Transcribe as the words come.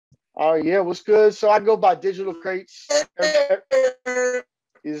Oh yeah, what's good? So I go by Digital Crates.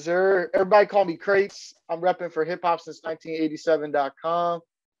 Is there everybody call me Crates? I'm repping for HipHopSince1987.com.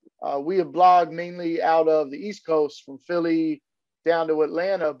 We have blogged mainly out of the East Coast from Philly down to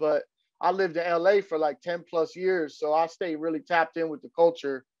Atlanta, but I lived in LA for like 10 plus years. So I stay really tapped in with the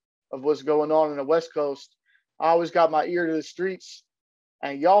culture of what's going on in the West Coast. I always got my ear to the streets,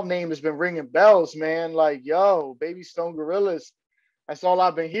 and y'all name has been ringing bells, man. Like, yo, Baby Stone Gorillas. That's all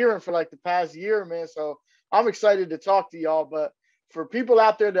I've been hearing for like the past year, man. So I'm excited to talk to y'all. But for people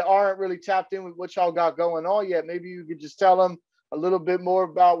out there that aren't really tapped in with what y'all got going on yet, maybe you could just tell them a little bit more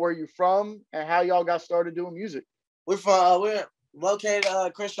about where you're from and how y'all got started doing music. We're located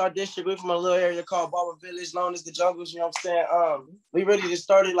Crenshaw District. We're from a little area called Barber Village, known as the Jungles. You know what I'm saying? We really just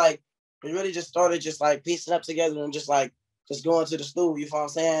started just like piecing up together and just going to the studio. You know what I'm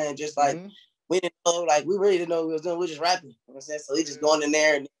saying? Just like we really didn't know what we was doing. We were just rapping. You know what I'm saying? So we just going in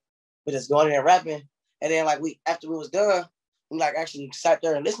there and we just going in there rapping. And then like after we was done, we like actually sat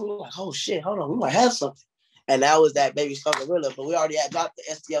there and listened. We were like, oh shit, hold on, we might have something. And that was that Baby Stone Gorilla. But we already had dropped the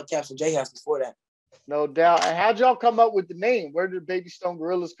STL Caps and J House before that. No doubt. And how'd y'all come up with the name? Where did Baby Stone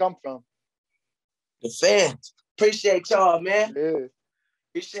Gorillas come from? The fans. Appreciate y'all, man. Yeah.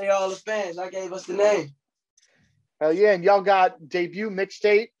 Appreciate all the fans. Y'all gave us the name. Hell yeah. And y'all got debut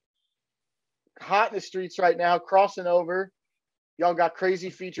mixtape. Hot in the streets right now, crossing over. Y'all got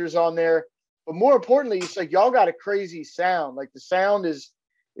crazy features on there. But more importantly, it's like y'all got a crazy sound. Like the sound is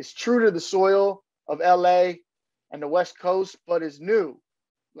true to the soil of LA and the West Coast, but it's new.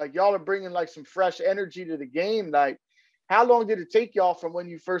 Like y'all are bringing like some fresh energy to the game. Like how long did it take y'all from when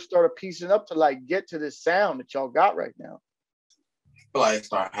you first started piecing up to like get to this sound that y'all got right now? I feel like it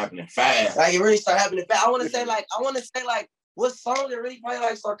started happening fast. Like it really started happening fast. I want to say like what song that really probably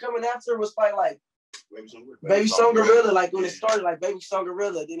like started coming after was probably like Baby Stone Gorilla. Like when it started like Baby Stone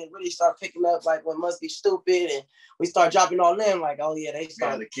Gorilla, then it really started picking up like when Must Be Stupid, and we start dropping all them. Like, oh yeah, they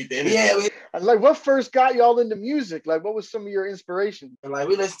started to keep the energy. And like what first got y'all into music? Like what was some of your inspiration? And like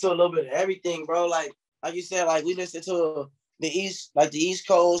we listened to a little bit of everything, bro. Like you said, like we listened to the East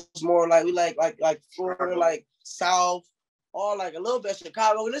Coast more. Like we like Florida, like South. All like a little bit of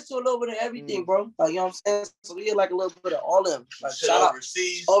Chicago. We listen to a little bit of everything, bro. Like, you know what I'm saying? So we get like a little bit of all of them. Like shout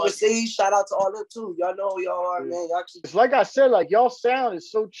overseas, shout out to all them too. Y'all know who y'all are, man. It's like I said, like y'all sound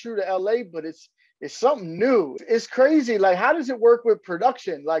is so true to LA, but it's something new. It's crazy. Like, how does it work with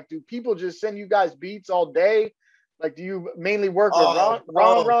production? Like, do people just send you guys beats all day? Like, do you mainly work with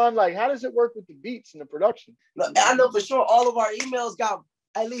Ron? Like, how does it work with the beats and the production? Look, I know for sure all of our emails got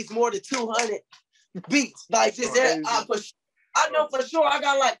at least more than 200 beats. Like, I know for sure I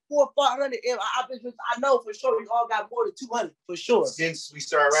got like 400 or 500. I know for sure we all got more than 200 for sure. Since we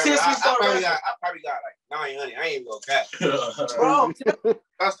started rapping, I probably got like 900. I ain't even gonna cap. Bro,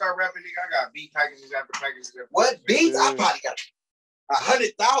 I started rapping, nigga. I got beat packages after packages. What beats? I probably got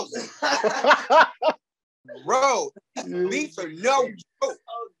 100,000. Bro, beats are no joke.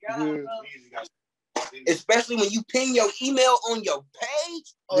 Oh God, especially when you pin your email on your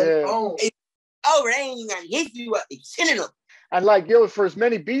page. They ain't even gonna hit you up. They sending them. And like, yo, for as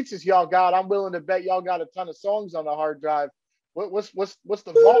many beats as y'all got, I'm willing to bet y'all got a ton of songs on the hard drive. What's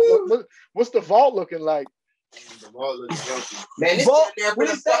the vault? What's the vault looking like? The vault looking healthy. Man, this vault, when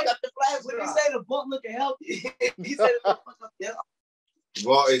he say the vault looking healthy, he said the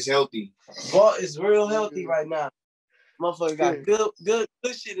vault is healthy. Vault is real healthy right now. Motherfucker got good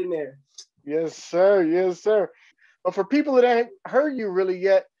shit in there. Yes, sir. Yes, sir. But for people that haven't heard you really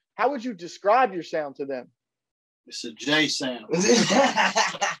yet, how would you describe your sound to them? It's a J sound.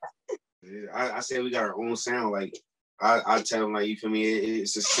 I say we got our own sound. Like I tell them, like, you feel me?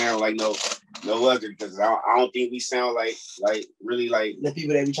 It's a sound like no other, because I don't think we sound like really like the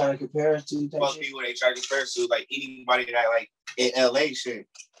people they be trying to compare us to. Most people they try to compare us to, like anybody that like in LA shit.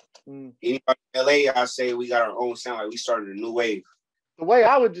 Anybody in LA, I say we got our own sound. Like we started a new wave. The way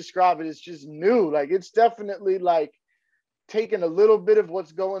I would describe it is just new. Like it's definitely like taking a little bit of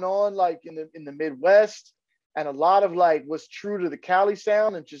what's going on like in the Midwest, and a lot of like what's true to the Cali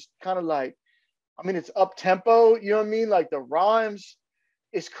sound, and just kind of like, I mean, it's up tempo, you know what I mean? Like the rhymes,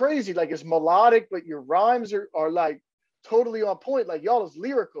 it's crazy. Like it's melodic, but your rhymes are like totally on point. Like y'all is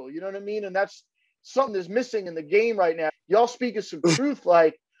lyrical, you know what I mean? And that's something that's missing in the game right now. Y'all speaking some truth.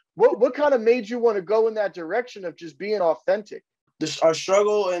 Like what kind of made you want to go in that direction of just being authentic? Our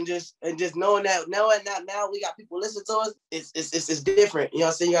struggle and just knowing that now we got people listen to us, it's different. You know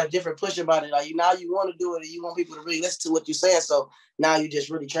what I'm saying? You got a different push about it. Like now you want to do it and you want people to really listen to what you're saying. So now you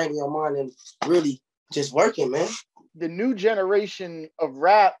just really training your mind and really just working, man. The new generation of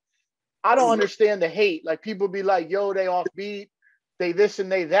rap, I don't understand the hate. Like people be like, yo, they offbeat, they this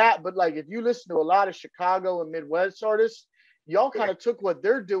and they that. But like if you listen to a lot of Chicago and Midwest artists, y'all kind of took what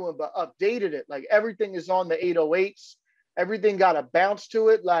they're doing but updated it. Like everything is on the 808s, everything got a bounce to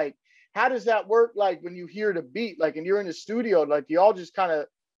it. Like how does that work? Like when you hear the beat, like and you're in the studio, like do y'all just kind of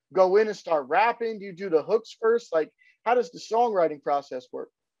go in and start rapping? Do you do the hooks first? Like how does the songwriting process work?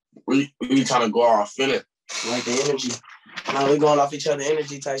 We trying to go off feeling, like the energy. Like we going off each other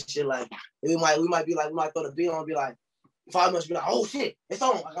energy type shit. Like we might throw the beat on and be like, 5 months be like, oh shit, it's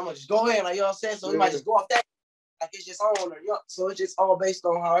on. Like I'm gonna just go in, like you know what I'm saying? So we might just go off that, like it's just on or so it's just all based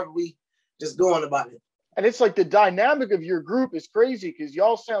on however we just going about it. And it's like the dynamic of your group is crazy because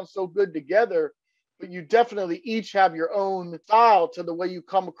y'all sound so good together, but you definitely each have your own style to the way you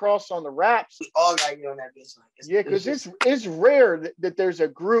come across on the raps. We all got to get on that bitch. Like, yeah, because it's rare that there's a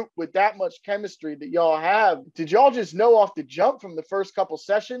group with that much chemistry that y'all have. Did y'all just know off the jump from the first couple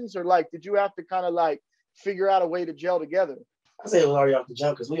sessions, or like did you have to kind of like figure out a way to gel together? I say it was already off the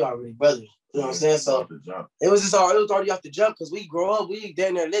jump because we already brothers. You know what I'm saying? So it was already off the jump because we grow up, we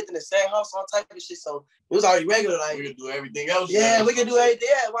down there lived in the same house, all type of shit. So it was already regular. Like we could do everything else. Yeah, we could do everything.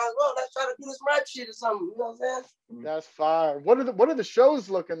 Yeah, might as well. Let's try to do this rap shit or something. You know what I'm saying? That's fire. What are the shows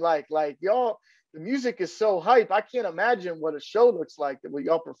looking like? Like y'all, the music is so hype. I can't imagine what a show looks like that with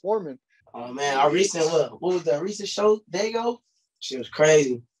y'all performing. Oh man, our recent what was the recent show? Dago? She was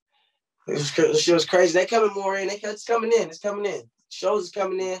crazy. She was crazy. They coming more in. It's coming in. It's coming in. Shows is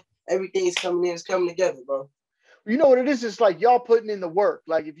coming in. Everything is coming in. It's coming together, bro. You know what it is? It's like y'all putting in the work.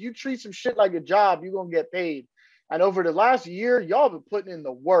 Like if you treat some shit like a job, you're going to get paid. And over the last year, y'all been putting in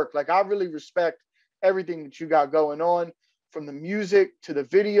the work. Like I really respect everything that you got going on, from the music to the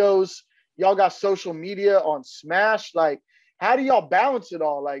videos. Y'all got social media on Smash. Like how do y'all balance it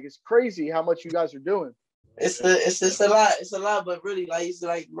all? Like it's crazy how much you guys are doing. It's a lot. It's a lot, but really, like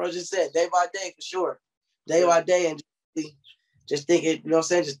bro just said, day by day for sure. Day by day, and just thinking, you know what I'm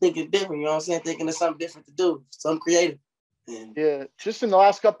saying? Just thinking different, you know what I'm saying? Thinking of something different to do, something creative. And yeah, just in the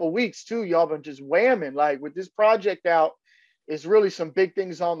last couple of weeks too, y'all been just whamming. Like with this project out, it's really some big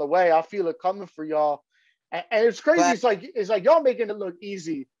things on the way. I feel it coming for y'all. And it's crazy. It's like y'all making it look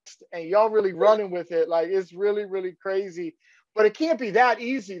easy and y'all really running with it. Like it's really, really crazy. But it can't be that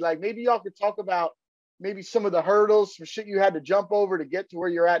easy. Like maybe y'all could talk about maybe some of the hurdles, some shit you had to jump over to get to where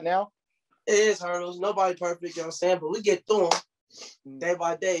you're at now. It is hurdles. Nobody perfect, you know what I'm saying? But we get through them day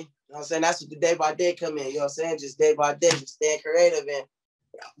by day. You know what I'm saying? That's what the day by day come in. You know what I'm saying? Just day by day, just staying creative. And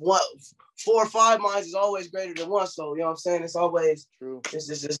 4 or 5 minds is always greater than one. So, you know what I'm saying? It's always true.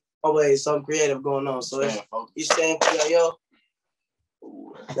 It's always something creative going on. So you staying, yo.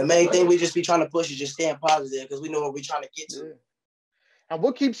 The main thing we just be trying to push is just staying positive because we know what we're trying to get to. Yeah. And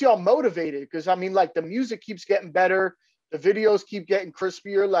what keeps y'all motivated? Because I mean, like the music keeps getting better, the videos keep getting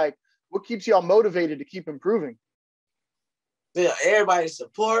crispier. Like, what keeps y'all motivated to keep improving? Yeah, everybody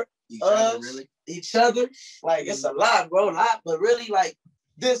support each other. Like it's a lot, bro, but really, like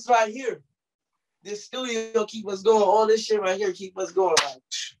this right here, this studio keep us going. All this shit right here keep us going.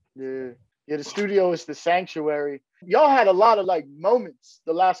 Like, yeah, the studio is the sanctuary. Y'all had a lot of like moments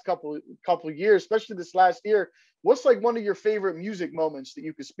the last couple of years, especially this last year. What's like one of your favorite music moments that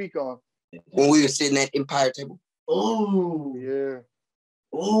you could speak on? When we were sitting at Empire table. Oh, yeah.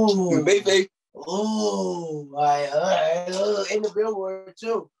 Oh, baby. Oh, like in the Billboard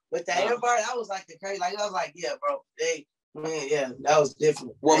too. With that Empire, that was like the crazy. Like I was like, yeah, bro. That was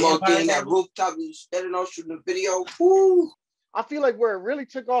different. One more thing, that rooftop we was standing on shooting the video. Woo. I feel like where it really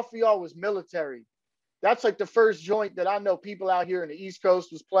took off for y'all was Military. That's like the first joint that I know people out here in the East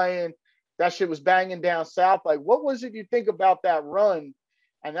Coast was playing. That shit was banging down south. Like, what was it you think about that run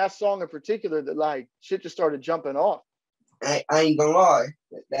and that song in particular that like shit just started jumping off? I ain't gonna lie.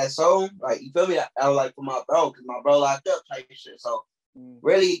 That song, like, you feel me? I was like for my bro, because my bro locked up type of shit. So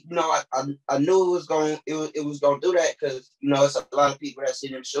really, you know, I knew it was gonna do that because, you know, it's a lot of people that see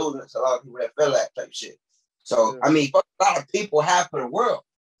them shoes and it's a lot of people that feel that type of shit. So I mean, a lot of people have for the world.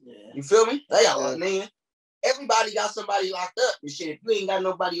 Yeah. You feel me? They got man. Everybody got somebody locked up and shit. If you ain't got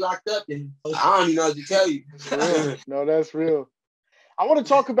nobody locked up, then I don't even know what to tell you. No, that's real. I want to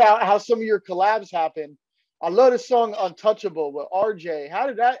talk about how some of your collabs happen. I love the song Untouchable with RJ. How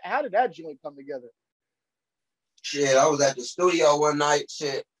did that joint come together? Shit, I was at the studio one night.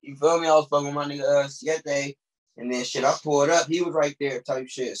 Shit, you feel me? I was fucking with my nigga Siete, and then shit, I pulled up. He was right there, type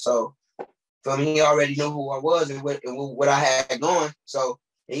shit. So, feel me? He already knew who I was and what I had going. So,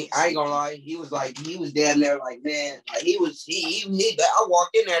 I ain't gonna lie, he was damn there like, man, like he I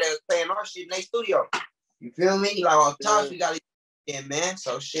walked in there, they was playing our shit in their studio. You feel me? Like on top, we got it, man.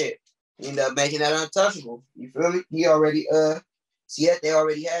 So shit. He ended up making that untouchable. You feel me? He already they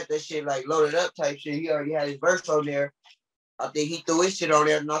already had that shit like loaded up type shit. He already had his verse on there. I think he threw his shit on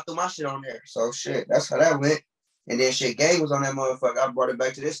there and I threw my shit on there. So shit, that's how that went. And then shit, Gang was on that motherfucker. I brought it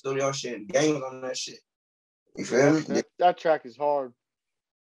back to this studio shit and Gang was on that shit. You feel me? That track is hard.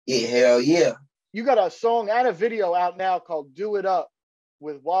 Yeah, hell yeah. You got a song and a video out now called "Do It Up"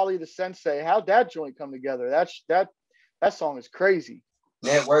 with Wally the Sensei. How'd that joint come together? That song is crazy.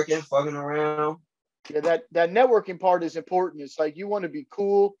 Networking, fucking around. Yeah, that networking part is important. It's like you want to be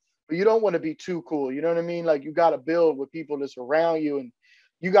cool, but you don't want to be too cool. You know what I mean? Like you got to build with people that's around you. And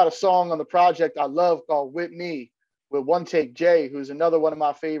you got a song on the project I love called "With Me" with One Take Jay, who's another one of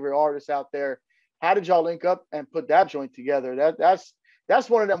my favorite artists out there. How did y'all link up and put that joint together? That's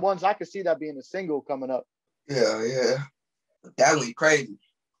one of them ones I could see that being a single coming up. Yeah. That went crazy.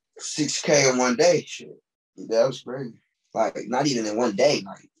 6K in one day. Shit. That was crazy. Like, not even in one day.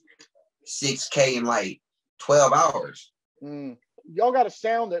 Like, 6K in like 12 hours. Y'all got a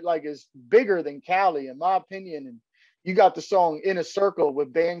sound that like is bigger than Cali, in my opinion. And you got the song "In a Circle"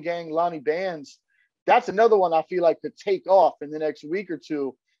 with Band Gang, Lonnie Bands. That's another one I feel like could take off in the next week or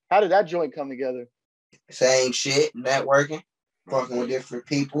two. How did that joint come together? Same shit, networking, fucking with different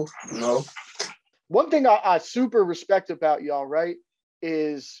people, you know. One thing I super respect about y'all, right,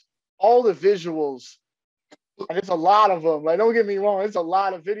 is all the visuals. And it's a lot of them. Like, don't get me wrong, it's a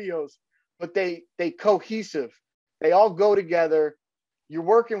lot of videos, but they cohesive. They all go together. You're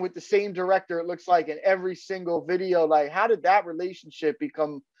working with the same director, it looks like, in every single video. Like, how did that relationship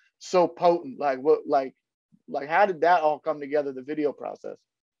become so potent? Like, how did that all come together, the video process?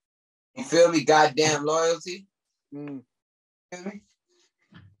 You feel me? Goddamn loyalty. Mm. You feel me?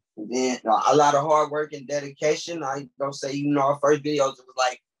 Then a lot of hard work and dedication. I don't say, our first videos, it was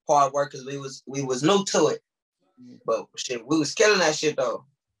like hard work because we was new to it. But shit, we was killing that shit though.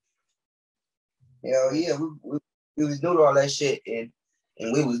 Hell yeah, we was new to all that shit and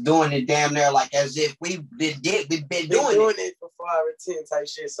we was doing it damn near like as if we've been doing it for 5 or 10 type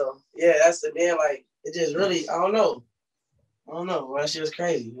shit. So yeah, that's the damn like it just really I don't know. That shit was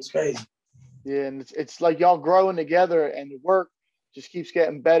crazy. It's crazy. Yeah, and it's like y'all growing together and the work just keeps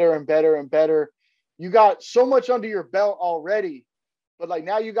getting better and better and better. You got so much under your belt already, but like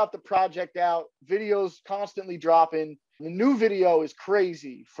now you got the project out, videos constantly dropping. The new video is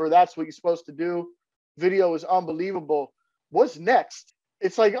crazy for That's What You're Supposed to Do. Video is unbelievable. What's next?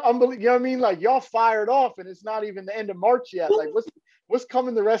 It's like unbelievable. You know what I mean? Like y'all fired off and it's not even the end of March yet. Like what's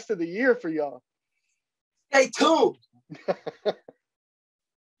coming the rest of the year for y'all? Stay tuned.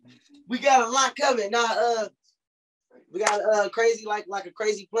 We got a lot coming. Now we got crazy like a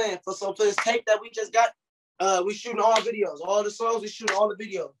crazy plan for this tape that we just got. We shooting all videos, all the songs, we shooting all the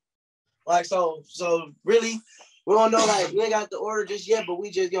videos. Like so really, we don't know, like we ain't got the order just yet, but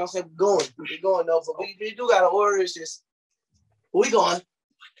we just, we're going though. But we do got an order, it's just we going.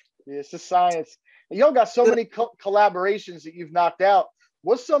 Yeah, it's the science. And y'all got so many collaborations that you've knocked out.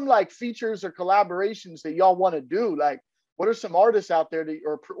 What's some like features or collaborations that y'all want to do? Like, what are some artists out there that,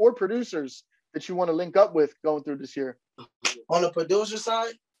 or producers that you want to link up with going through this year? On the producer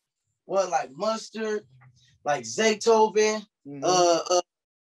side, like Mustard, like Zaytoven,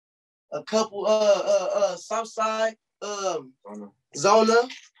 a couple Southside, Zona.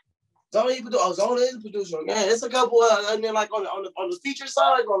 Zona is a producer. Man, it's a couple and then like on the feature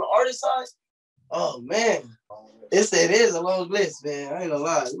side, on the artist side. Oh man. It is a long list, man. I ain't gonna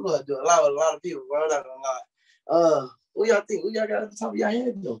lie. We're gonna do a lot with a lot of people, bro. I'm not gonna lie. What y'all think? What y'all got at the top of your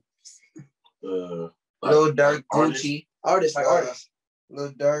head though? Lil Durk, Gucci. Artists.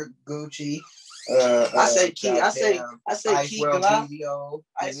 Lil Durk, Gucci. I say Key. I say Key. Ice World Video,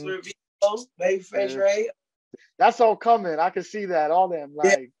 Babyface Ray. That's all coming. I can see that. All them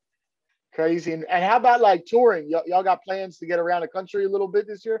like crazy. And how about like touring? Y'all got plans to get around the country a little bit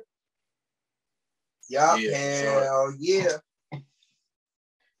this year? Yeah, hell yeah.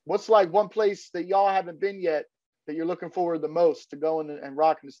 What's like one place that y'all haven't been yet that you're looking forward the most to going and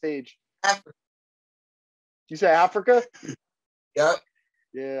rocking the stage? Africa. You say Africa? Yeah.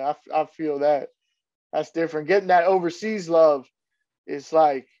 Yeah, I feel that. That's different. Getting that overseas love is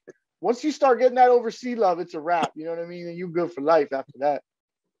like, once you start getting that overseas love, it's a wrap. You know what I mean? And you're good for life after that.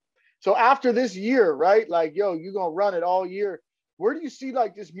 So after this year, right? Like, you're going to run it all year. Where do you see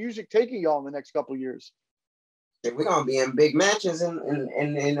like this music taking y'all in the next couple of years? We're going to be in big mansions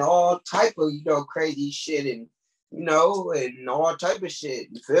and all type of, crazy shit and, and all type of shit.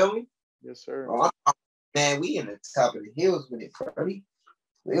 You feel me? Yes, sir. Man, we in the top of the hills with it, buddy.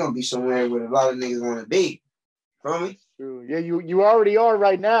 We're going to be somewhere where a lot of niggas want to be. Feel me? True. Yeah, you already are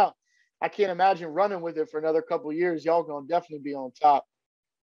right now. I can't imagine running with it for another couple of years. Y'all going to definitely be on top.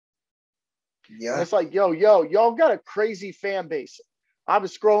 Yeah. And it's like, y'all got a crazy fan base. I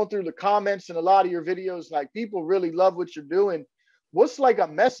was scrolling through the comments and a lot of your videos, like people really love what you're doing. What's like a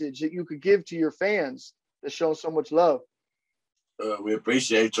message that you could give to your fans that show so much love? We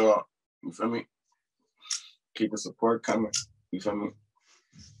appreciate y'all. You feel me? Keep the support coming. You feel me?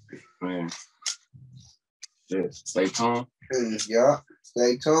 Man. Shit. Stay tuned. Yeah.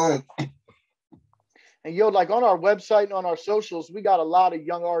 Stay tuned. And yo, like on our website and on our socials, we got a lot of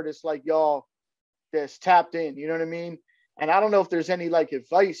young artists like y'all that's tapped in, you know what I mean? And I don't know if there's any like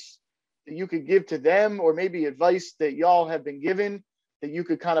advice that you could give to them, or maybe advice that y'all have been given that you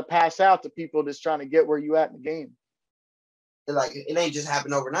could kind of pass out to people that's trying to get where you at in the game. Like it ain't just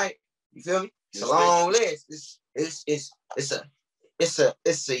happen overnight. You feel me? It's a long list. It's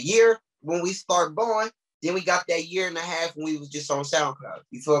a year when we start going. Then we got that year and a half when we was just on SoundCloud.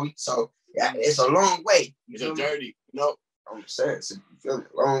 You feel me? So yeah, it's a long way. It's a journey. You know, I'm saying it's a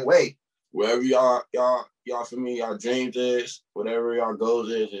long way. Wherever y'all feel me, y'all dreams is, whatever y'all goals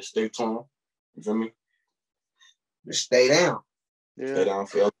is, just stay tuned. You feel me? Just stay down. Yeah. Stay down,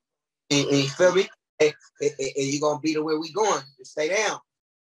 feel me? And you feel me? And you're gonna be the way we going. Just stay down.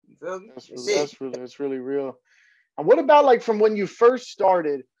 You feel me? That's really real. And what about like from when you first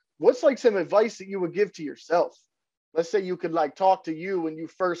started? What's like some advice that you would give to yourself? Let's say you could like talk to you when you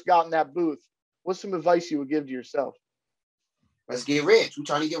first got in that booth. What's some advice you would give to yourself? Let's get rich. We're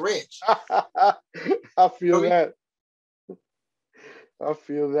trying to get rich. I feel that. I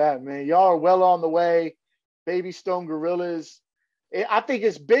feel that, man. Y'all are well on the way. Baby Stone Gorillas. I think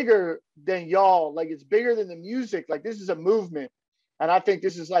it's bigger than y'all. Like it's bigger than the music. Like this is a movement. And I think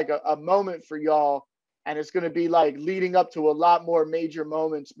this is like a moment for y'all. And it's going to be like leading up to a lot more major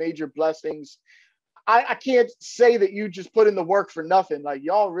moments, major blessings. I can't say that you just put in the work for nothing. Like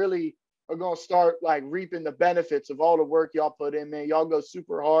y'all really are going to start like reaping the benefits of all the work y'all put in, man. Y'all go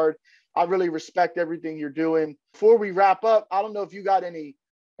super hard. I really respect everything you're doing. Before we wrap up, I don't know if you got any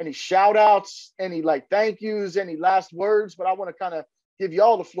shout outs, any like thank yous, any last words, but I want to kind of give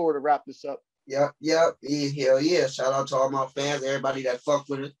y'all the floor to wrap this up. Yep. Hell yeah. Shout out to all my fans, everybody that fucked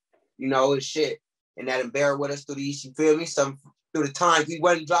with us. You know, it's shit. And that bear with us through these, you feel me? Through the times we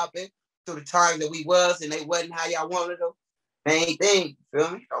wasn't dropping, through the times that we was, and they wasn't how y'all wanted them. Same thing, you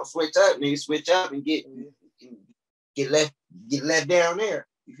feel me? Don't switch up, nigga. Switch up and get left down there.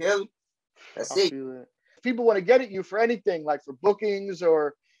 You feel me? That's it. If people want to get at you for anything, like for bookings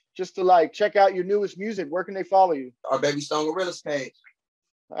or just to like check out your newest music, where can they follow you? Our Baby Stone Gorillas page.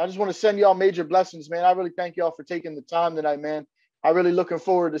 I just want to send y'all major blessings, man. I really thank y'all for taking the time tonight, man. I'm really looking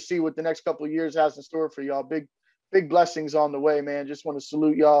forward to see what the next couple of years has in store for y'all. Big blessings on the way, man. Just want to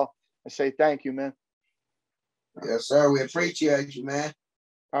salute y'all and say thank you, man. Yes, sir. We appreciate you, man.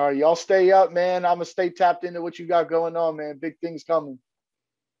 All right, y'all stay up, man. I'm going to stay tapped into what you got going on, man. Big things coming.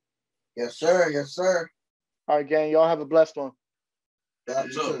 Yes, sir. Yes, sir. All right, gang. Y'all have a blessed one. Yeah,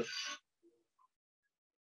 you too.